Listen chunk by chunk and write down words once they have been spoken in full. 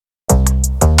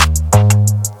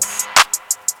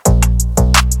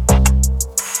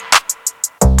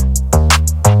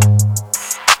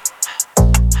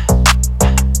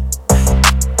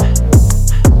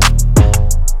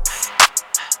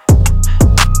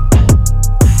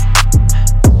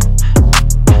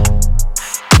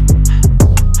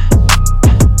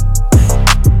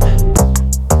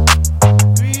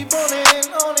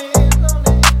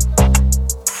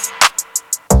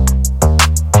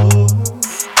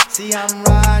I'm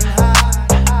riding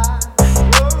high.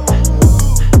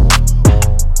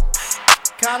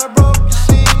 Kinda broke the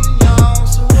scene, y'all.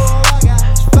 So all I got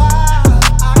is fire.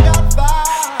 I got fire.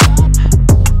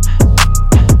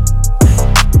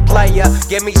 Player,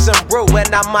 give me some brew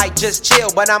and I might just chill.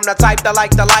 But I'm the type that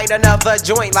like to light another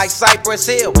joint like Cypress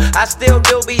Hill. I still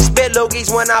do be spit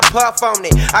loogies when I puff on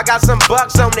it. I got some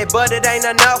bucks on it, but it ain't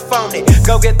enough on it.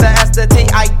 Go get the S, the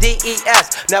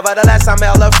T-I-D-E-S. Nevertheless, I'm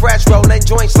hella fresh, rolling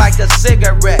joints like a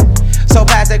cigarette. So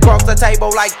pass it across the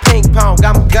table like ping pong.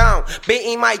 I'm gone,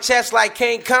 beating my chest like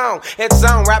King Kong. It's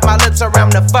on, wrap my lips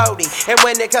around the 40. And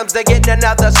when it comes to getting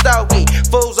another stogie,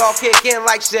 fools all kick in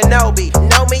like Shinobi.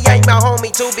 Know me ain't my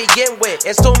homie to begin with.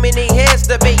 It's too many hands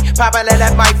to be. Probably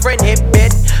let my friend hit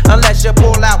bit. Unless you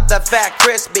pull out the fat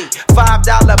crispy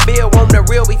 $5 bill on the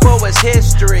real before it's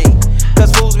history.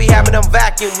 Cause fools be having them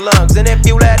vacuum lungs. And if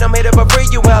you let them hit it for free,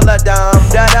 you hella dumb,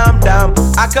 da-dum-dum.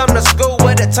 I come to school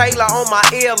with a Taylor on my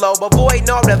earlobe, avoiding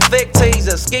all the thick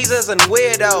teasers, skeezers, and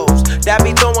weirdos that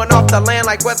be throwing off the land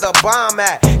like where the bomb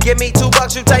at. Give me $2,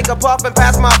 you take a puff and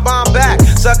pass my bomb back.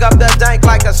 Suck up the dank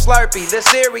like a Slurpee. The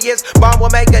serious bomb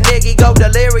will make a nigga go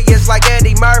delirious like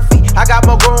Eddie Murphy. I got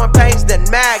more growing pains than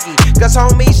Maggie, cause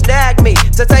homies snagged me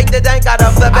to take the dank out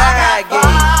of the baggie.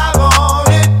 I got 5 on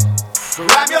it.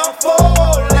 Grab your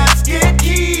phone, let's get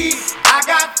key. I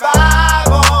got 5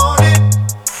 on it.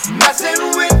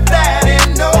 Messing with that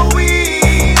ain't no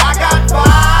weed. I got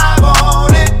 5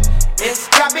 on it. It's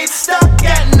got me stuck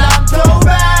and I'm too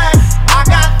back. I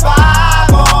got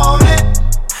 5 on it.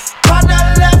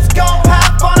 Partner, let's go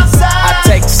half on a side. I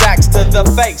take sacks to the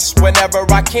face whenever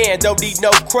I can. Don't need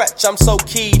no crutch, I'm so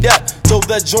keyed up till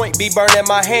the joint be burning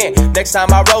my hand. Next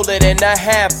time I roll it in a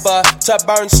hamper to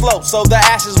burn slow, so the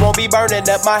ashes won't be burning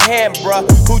up my hand, bruh.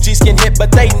 Hoogies can hit, but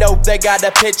they know they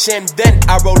gotta pitch in. Then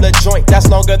I roll a joint that's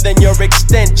longer than your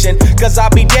extension. Cause I'll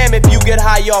be damned if you get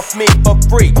high off me for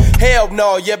free. Hell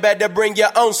no, you better bring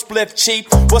your own spliff cheap.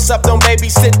 What's up, don't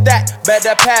babysit that.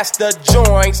 Better pass the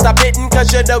joint. Stop hitting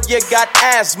cause you know you got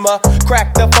asthma.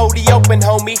 Crack the 40 open,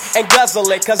 homie, and guzzle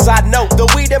it. Cause I know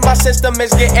the weed in my system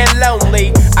is getting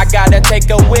lonely. I gotta take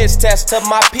a whiz test to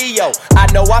my P.O. I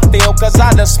know I feel cause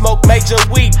I done smoked major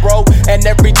weed, bro. And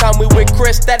every time we with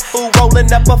Chris, that fool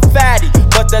rolling up a fatty.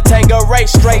 But the Tangeray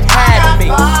straight had me.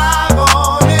 I got 5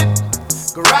 on it.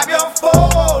 Grab your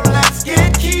phone, let's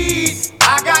get key.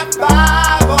 I got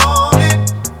 5 on it.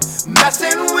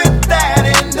 Messing with that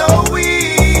ain't no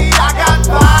weed. I got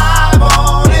 5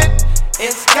 on it.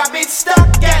 It's got me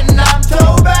stuck and I'm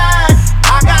too back.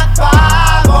 I got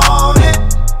 5 on it.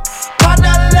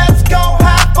 Partner, let's go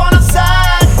half on a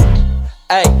side.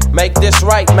 Hey, make this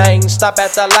right, man. Stop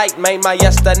at the light, man. My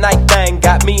yesternight thing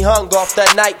got me hung off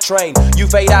the night train. You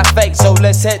fade, I fake, so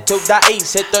let's head to the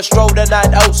east. Hit the stroll tonight,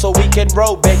 oh, so we can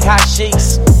roll big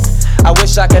hashish. I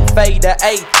wish I could fade the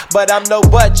 8, but I'm no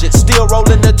budget. Still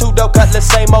rolling the 2-door cutlass,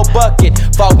 same old bucket.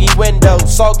 Foggy window,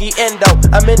 soggy endo.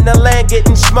 I'm in the land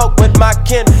getting smoked with my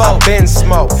kinfolk. I've been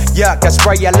smoked, yuck, I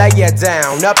spray you, lay you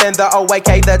down. Up in the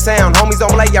OAK, the town. Homies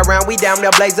don't play around, we down there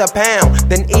blaze a pound.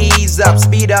 Then ease up,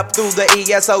 speed up through the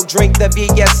ESO. Drink the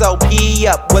VSOP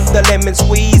up with the lemon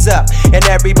squeeze up. And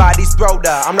everybody's throwed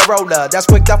up, I'm the roller. That's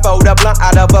quick to fold a blunt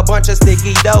out of a bunch of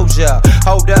sticky doja.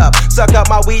 Hold up, suck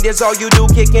up my weed, is all you do,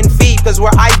 kicking feet. Cause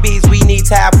we're IBs, we need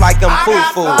tap like I'm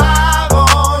foo-foo. I got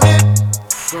 5 on it.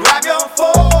 Grab your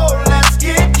phone, let's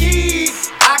get key.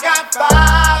 I got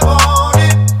 5 on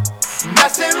it.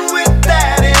 Messing with